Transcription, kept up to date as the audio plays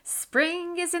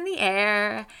Spring is in the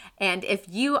air, and if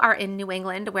you are in New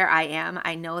England where I am,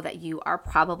 I know that you are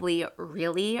probably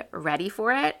really ready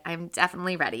for it. I'm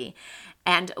definitely ready.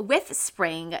 And with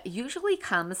spring usually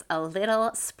comes a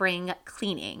little spring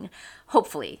cleaning,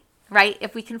 hopefully, right?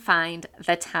 If we can find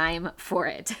the time for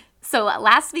it. So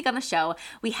last week on the show,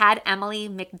 we had Emily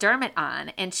McDermott on,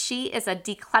 and she is a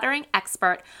decluttering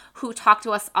expert who talked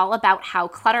to us all about how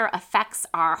clutter affects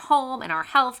our home and our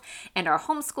health and our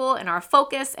homeschool and our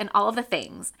focus and all of the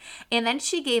things. And then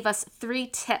she gave us 3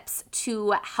 tips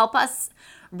to help us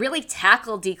really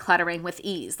tackle decluttering with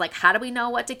ease. Like, how do we know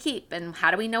what to keep and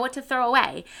how do we know what to throw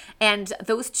away? And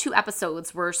those 2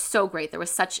 episodes were so great. There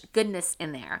was such goodness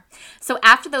in there. So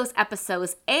after those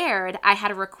episodes aired, I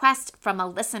had a request from a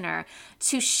listener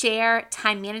to share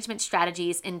time management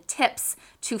strategies and tips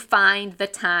to find the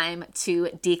time to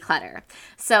declutter.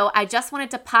 So I just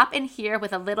wanted to pop in here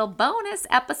with a little bonus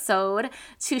episode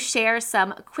to share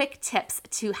some quick tips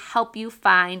to help you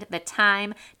find the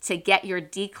time to get your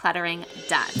decluttering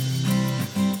done.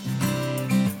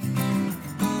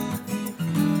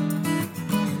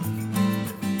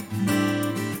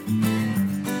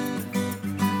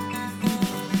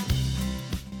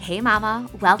 Hey mama,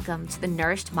 welcome to the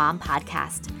Nourished Mom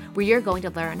podcast, where you're going to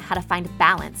learn how to find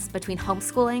balance between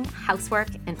homeschooling, housework,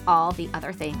 and all the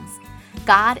other things.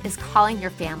 God is calling your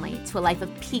family to a life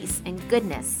of peace and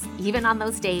goodness, even on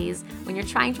those days when you're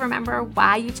trying to remember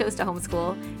why you chose to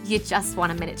homeschool, you just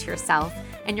want a minute to yourself,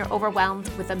 and you're overwhelmed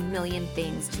with a million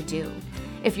things to do.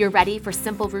 If you're ready for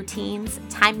simple routines,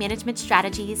 time management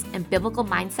strategies, and biblical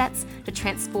mindsets to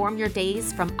transform your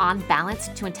days from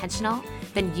unbalanced to intentional,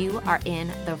 then you are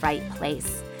in the right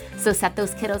place. So set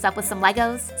those kiddos up with some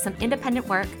Legos, some independent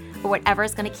work, or whatever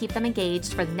is going to keep them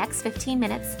engaged for the next 15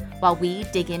 minutes while we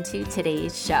dig into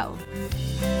today's show.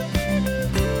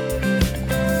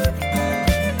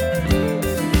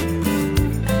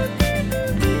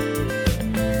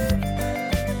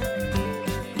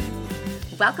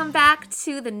 Welcome back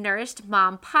to the Nourished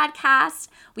Mom podcast.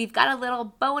 We've got a little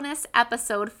bonus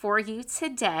episode for you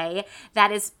today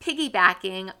that is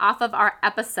piggybacking off of our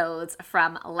episodes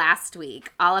from last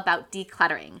week, all about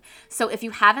decluttering. So if you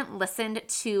haven't listened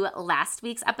to last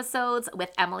week's episodes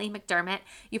with Emily McDermott,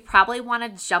 you probably want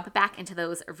to jump back into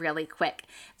those really quick.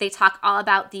 They talk all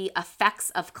about the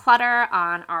effects of clutter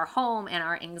on our home and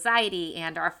our anxiety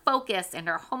and our focus and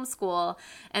our homeschool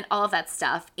and all of that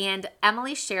stuff. And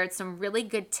Emily shared some really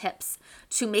good tips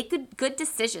to make good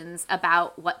decisions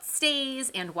about what stays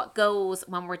and what goes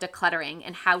when we're decluttering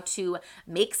and how to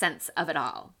make sense of it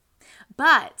all.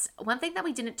 But one thing that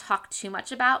we didn't talk too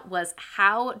much about was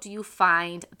how do you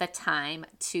find the time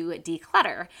to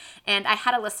declutter? And I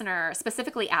had a listener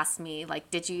specifically ask me,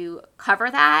 like, did you cover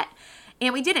that?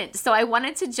 And we didn't. So I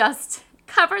wanted to just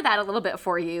cover that a little bit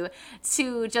for you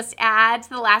to just add to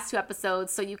the last 2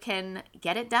 episodes so you can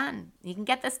get it done. You can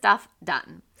get this stuff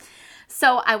done.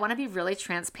 So I want to be really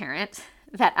transparent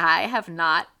that I have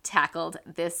not tackled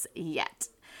this yet.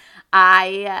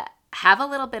 I have a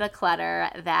little bit of clutter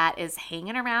that is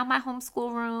hanging around my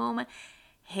homeschool room,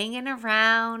 hanging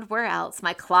around, where else?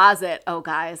 My closet. Oh,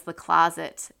 guys, the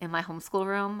closet in my homeschool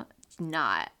room,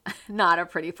 not a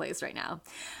pretty place right now.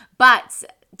 But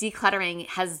decluttering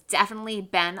has definitely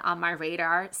been on my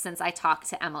radar since I talked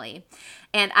to Emily.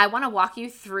 And I want to walk you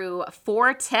through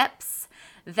 4 tips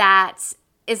that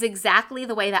is exactly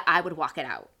the way that I would walk it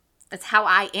out. It's how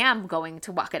I am going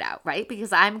to walk it out, right?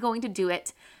 Because I'm going to do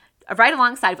it right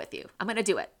alongside with you. I'm going to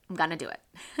do it. I'm going to do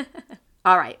it.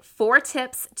 All right, 4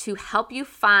 tips to help you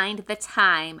find the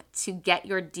time to get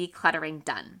your decluttering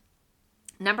done.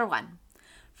 Number 1,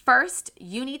 first,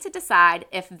 you need to decide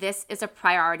if this is a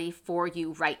priority for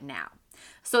you right now.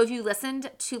 So if you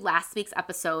listened to last week's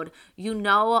episode, you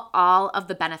know all of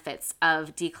the benefits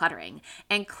of decluttering.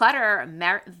 And clutter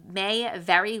may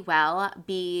very well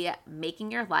be making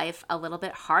your life a little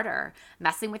bit harder,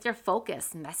 messing with your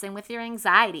focus, messing with your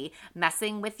anxiety,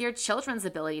 messing with your children's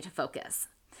ability to focus.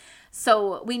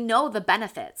 So we know the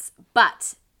benefits,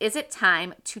 but is it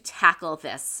time to tackle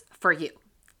this for you?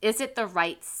 Is it the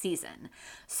right season?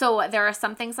 So there are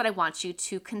some things that I want you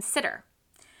to consider.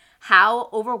 How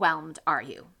overwhelmed are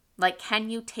you? Like, can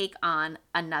you take on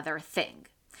another thing?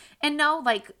 And no,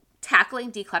 like,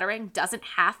 tackling decluttering doesn't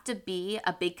have to be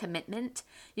a big commitment.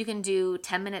 You can do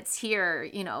 10 minutes here,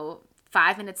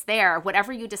 5 minutes there,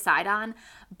 whatever you decide on.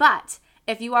 But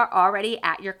if you are already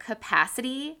at your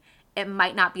capacity, it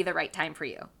might not be the right time for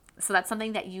you. So that's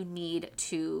something that you need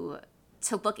to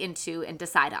look into and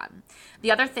decide on.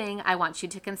 The other thing I want you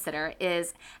to consider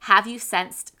is, have you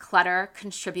sensed clutter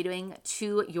contributing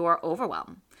to your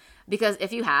overwhelm? Because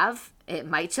if you have, it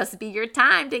might just be your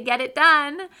time to get it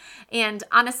done. And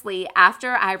honestly,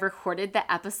 after I recorded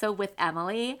the episode with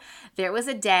Emily, there was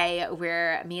a day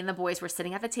where me and the boys were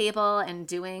sitting at the table and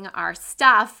doing our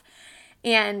stuff,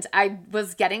 and I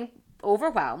was getting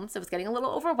overwhelmed. So I was getting a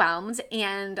little overwhelmed,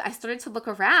 and I started to look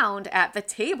around at the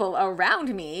table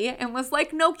around me and was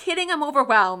like, no kidding, I'm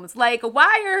overwhelmed. Like,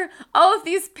 why are all of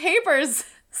these papers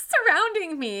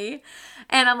surrounding me?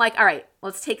 And I'm like, all right,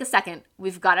 let's take a second.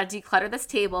 We've got to declutter this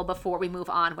table before we move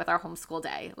on with our homeschool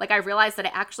day. Like, I realized that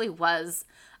it actually was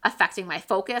affecting my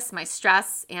focus, my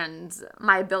stress, and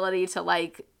my ability to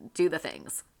like do the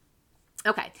things.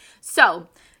 Okay, so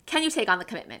can you take on the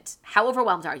commitment? How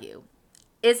overwhelmed are you?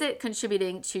 Is it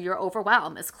contributing to your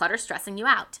overwhelm? Is clutter stressing you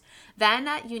out? Then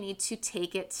you need to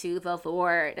take it to the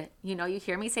Lord. You know, you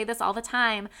hear me say this all the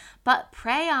time, but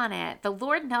pray on it. The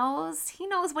Lord knows. He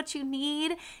knows what you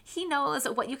need. He knows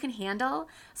what you can handle.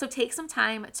 So take some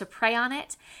time to pray on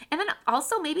it. And then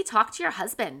also maybe talk to your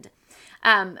husband.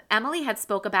 Emily had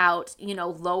spoke about,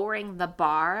 lowering the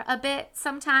bar a bit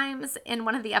sometimes in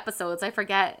one of the episodes. I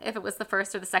forget if it was the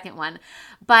first or the second one,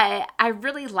 but I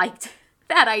really liked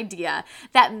that idea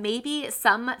that maybe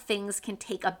some things can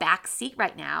take a back seat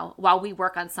right now while we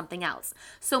work on something else.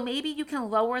 So maybe you can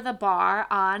lower the bar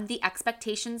on the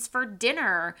expectations for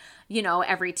dinner,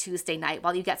 every Tuesday night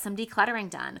while you get some decluttering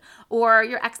done, or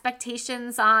your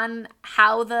expectations on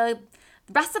how the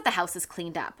rest of the house is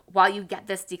cleaned up while you get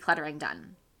this decluttering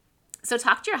done. So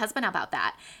talk to your husband about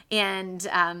that. And,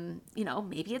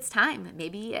 maybe it's time.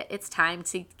 Maybe it's time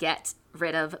to get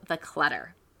rid of the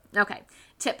clutter. Okay,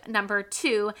 tip number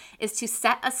 2 is to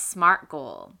set a SMART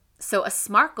goal. So a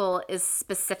SMART goal is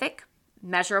specific,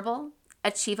 measurable,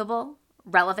 achievable,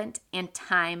 relevant, and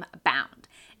time-bound.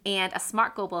 And a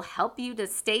SMART goal will help you to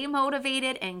stay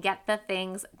motivated and get the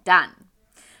things done.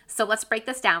 So let's break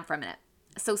this down for a minute.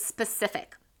 So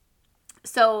specific.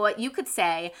 So you could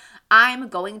say, I'm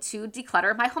going to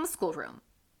declutter my homeschool room.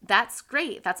 That's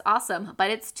great. That's awesome. But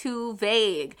it's too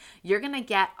vague. You're going to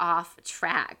get off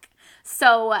track.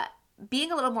 So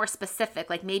being a little more specific,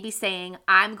 like maybe saying,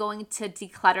 I'm going to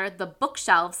declutter the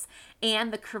bookshelves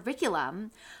and the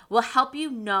curriculum, will help you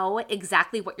know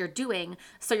exactly what you're doing.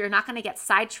 So you're not going to get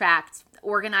sidetracked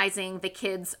organizing the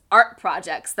kids' art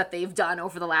projects that they've done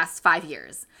over the last 5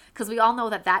 years. Because we all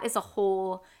know that that is a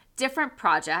whole different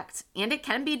project, and it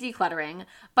can be decluttering,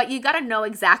 but you got to know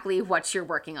exactly what you're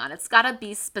working on. It's got to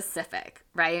be specific,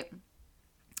 right?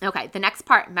 Okay, the next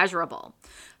part, measurable.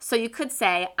 So you could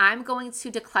say, I'm going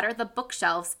to declutter the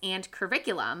bookshelves and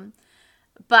curriculum,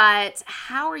 but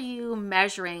how are you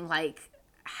measuring,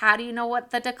 how do you know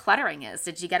what the decluttering is?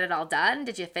 Did you get it all done?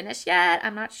 Did you finish yet?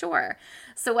 I'm not sure.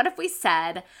 So what if we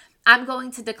said, I'm going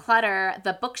to declutter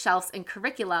the bookshelves and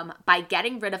curriculum by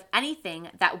getting rid of anything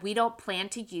that we don't plan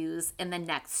to use in the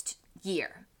next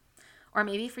year. Or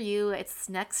maybe for you, it's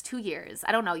next 2 years.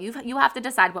 I don't know. You have to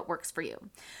decide what works for you.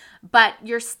 But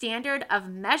your standard of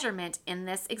measurement in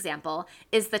this example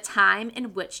is the time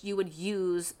in which you would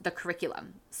use the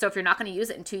curriculum. So if you're not going to use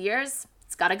it in 2 years,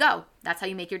 it's got to go. That's how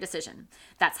you make your decision.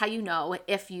 That's how you know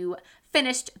if you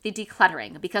finished the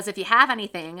decluttering. Because if you have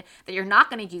anything that you're not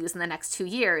going to use in the next 2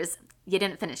 years, you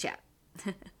didn't finish yet.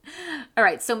 All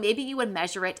right, so maybe you would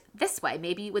measure it this way.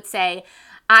 Maybe you would say,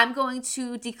 I'm going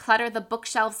to declutter the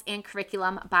bookshelves and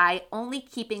curriculum by only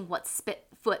keeping what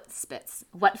fits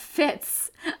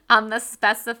on the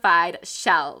specified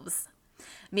shelves.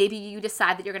 Maybe you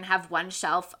decide that you're going to have one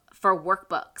shelf for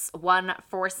workbooks, one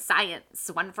for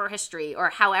science, one for history, or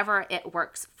however it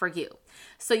works for you.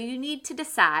 So you need to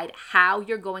decide how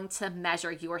you're going to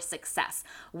measure your success.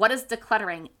 What does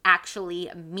decluttering actually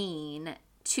mean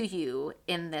to you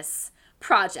in this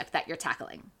project that you're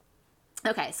tackling?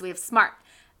 Okay, so we have SMART,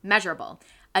 measurable,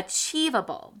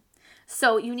 achievable.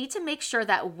 So you need to make sure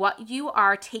that what you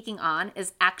are taking on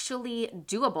is actually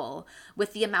doable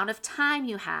with the amount of time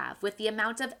you have, with the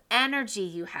amount of energy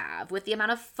you have, with the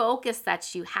amount of focus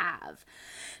that you have.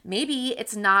 Maybe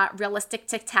it's not realistic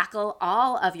to tackle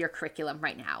all of your curriculum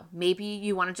right now. Maybe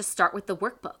you want to just start with the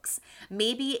workbooks.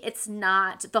 Maybe it's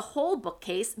not the whole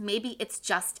bookcase. Maybe it's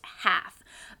just half.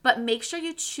 But make sure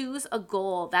you choose a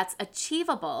goal that's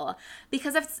achievable,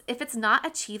 because if it's not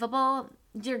achievable,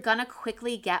 you're going to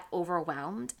quickly get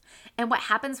overwhelmed. And what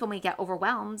happens when we get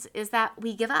overwhelmed is that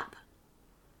we give up.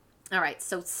 All right,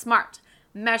 so SMART,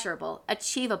 measurable,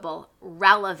 achievable,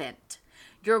 relevant.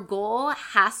 Your goal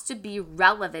has to be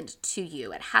relevant to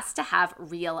you. It has to have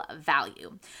real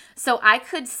value. So I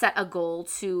could set a goal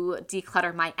to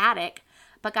declutter my attic,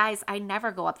 but guys, I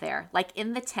never go up there. Like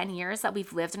in the 10 years that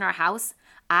we've lived in our house,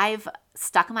 I've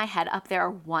stuck my head up there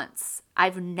once.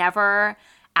 I've never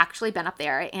actually been up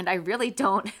there, and I really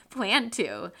don't plan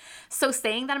to. So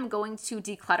saying that I'm going to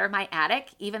declutter my attic,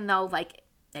 even though like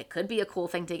it could be a cool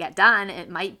thing to get done, it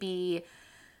might be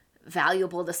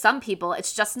valuable to some people,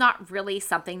 it's just not really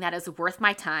something that is worth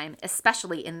my time,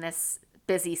 especially in this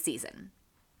busy season.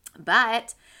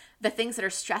 But the things that are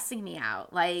stressing me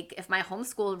out, like if my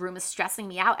homeschool room is stressing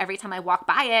me out every time I walk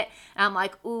by it, and I'm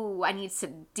like, ooh, I need to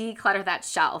declutter that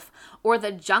shelf. Or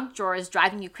the junk drawer is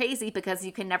driving you crazy because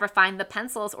you can never find the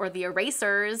pencils or the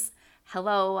erasers.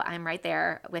 Hello, I'm right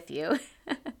there with you.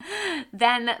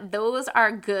 Then those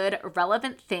are good,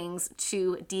 relevant things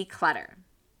to declutter.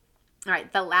 All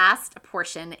right, the last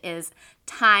portion is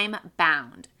time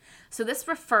bound. So this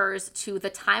refers to the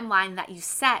timeline that you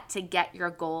set to get your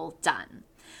goal done.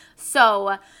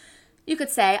 So you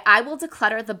could say, I will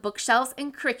declutter the bookshelves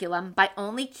and curriculum by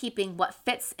only keeping what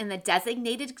fits in the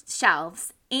designated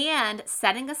shelves and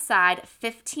setting aside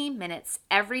 15 minutes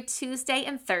every Tuesday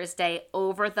and Thursday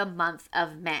over the month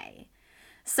of May.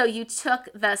 So you took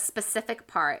the specific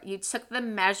part, you took the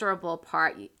measurable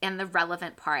part and the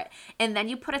relevant part, and then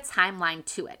you put a timeline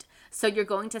to it. So you're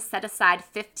going to set aside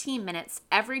 15 minutes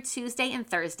every Tuesday and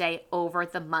Thursday over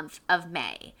the month of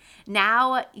May.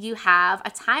 Now you have a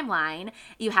timeline,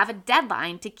 you have a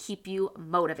deadline to keep you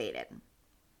motivated.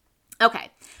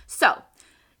 Okay, so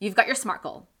you've got your SMART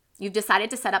goal. You've decided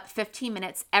to set up 15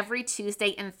 minutes every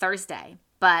Tuesday and Thursday,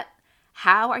 but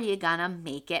how are you gonna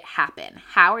make it happen?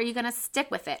 How are you gonna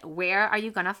stick with it? Where are you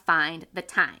gonna find the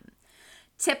time?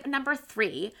 Tip number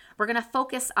 3, we're gonna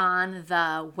focus on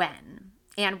the when,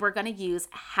 and we're gonna use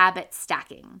habit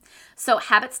stacking. So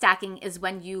habit stacking is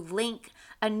when you link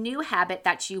a new habit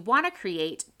that you wanna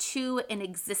create to an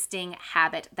existing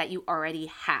habit that you already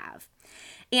have.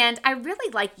 And I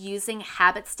really like using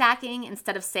habit stacking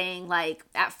instead of saying like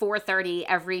at 4:30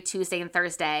 every Tuesday and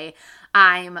Thursday,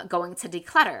 I'm going to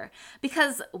declutter.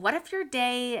 Because what if your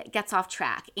day gets off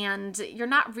track and you're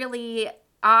not really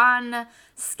on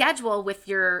schedule with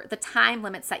the time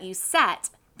limits that you set?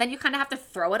 Then you kind of have to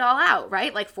throw it all out,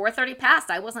 right? Like 4:30 passed,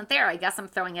 I wasn't there, I guess I'm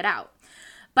throwing it out.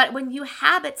 But when you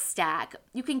habit stack,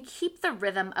 you can keep the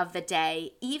rhythm of the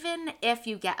day even if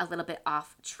you get a little bit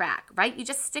off track, right? You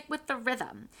just stick with the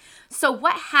rhythm. So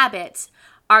what habit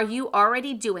are you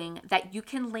already doing that you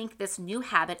can link this new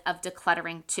habit of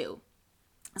decluttering to?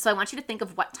 So I want you to think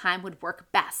of what time would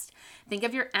work best. Think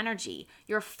of your energy,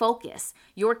 your focus,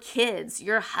 your kids,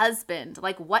 your husband,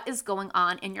 like what is going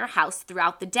on in your house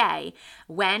throughout the day.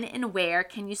 When and where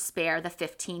can you spare the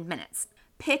 15 minutes?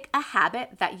 Pick a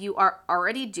habit that you are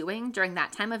already doing during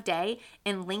that time of day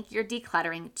and link your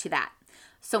decluttering to that.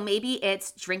 So maybe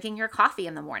it's drinking your coffee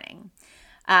in the morning.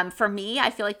 For me,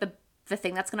 I feel like the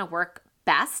thing that's going to work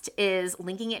best is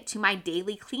linking it to my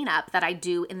daily cleanup that I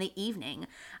do in the evening.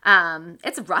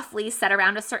 It's roughly set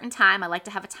around a certain time. I like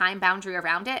to have a time boundary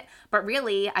around it, but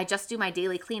really I just do my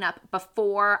daily cleanup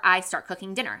before I start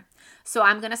cooking dinner. So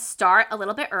I'm going to start a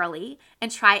little bit early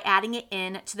and try adding it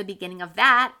in to the beginning of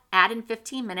that, add in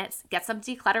 15 minutes, get some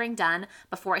decluttering done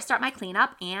before I start my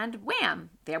cleanup, and wham,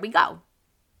 there we go.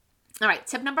 All right,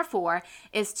 tip number 4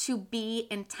 is to be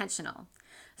intentional.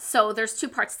 So there's 2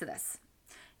 parts to this.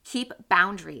 Keep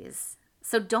boundaries.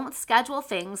 So don't schedule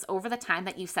things over the time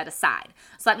that you set aside.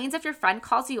 So that means if your friend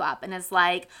calls you up and is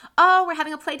like, oh, we're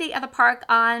having a play date at the park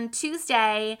on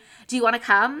Tuesday, do you want to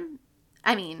come?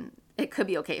 I mean, it could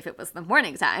be okay if it was the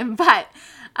morning time, but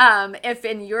if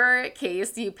in your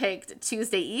case you picked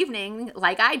Tuesday evening,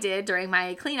 like I did during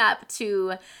my cleanup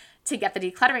to get the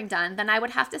decluttering done, then I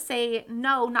would have to say,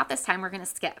 no, not this time, we're going to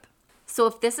skip. So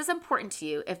if this is important to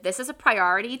you, if this is a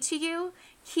priority to you,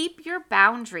 keep your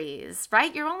boundaries,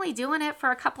 right? You're only doing it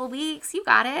for a couple weeks. You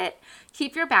got it.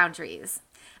 Keep your boundaries.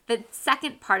 The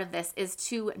second part of this is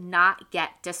to not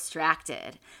get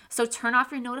distracted. So turn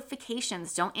off your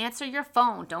notifications. Don't answer your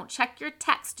phone. Don't check your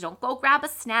text. Don't go grab a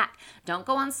snack. Don't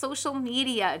go on social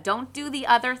media. Don't do the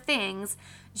other things.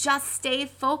 Just stay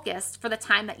focused for the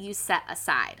time that you set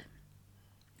aside.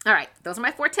 All right, those are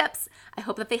my 4 tips. I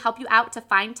hope that they help you out to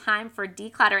find time for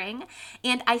decluttering.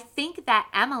 And I think that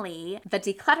Emily, the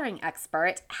decluttering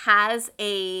expert, has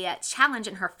a challenge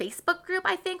in her Facebook group,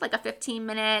 I think, like a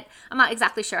 15-minute, I'm not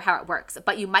exactly sure how it works,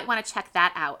 but you might want to check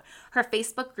that out. Her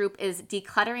Facebook group is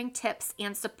Decluttering Tips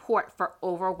and Support for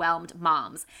Overwhelmed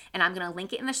Moms. And I'm going to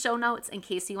link it in the show notes in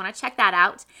case you want to check that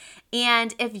out.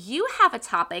 And if you have a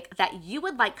topic that you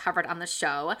would like covered on the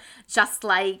show, just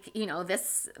like,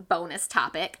 this bonus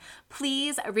topic,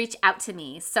 please reach out to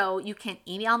me. So you can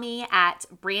email me at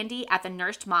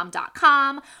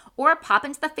brandy@thenourishedmom.com or pop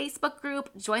into the Facebook group,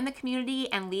 join the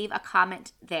community, and leave a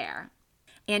comment there.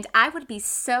 And I would be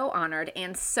so honored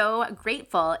and so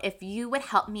grateful if you would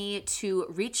help me to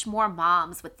reach more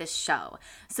moms with this show.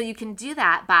 So you can do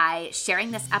that by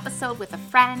sharing this episode with a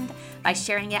friend, by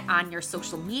sharing it on your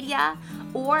social media,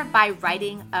 or by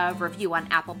writing a review on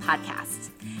Apple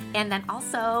Podcasts. And then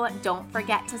also don't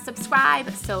forget to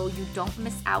subscribe so you don't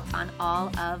miss out on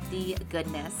all of the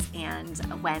goodness and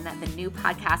when the new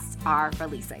podcasts are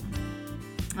releasing.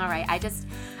 All right,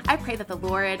 I pray that the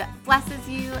Lord blesses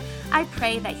you. I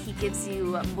pray that He gives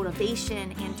you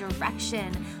motivation and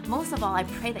direction. Most of all, I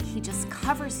pray that He just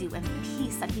covers you in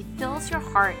peace, that He fills your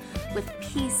heart with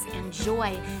peace and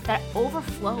joy that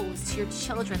overflows to your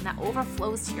children, that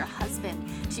overflows to your husband,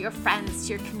 to your friends,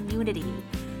 to your community,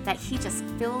 that He just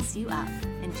fills you up.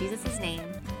 In Jesus' name,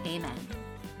 amen.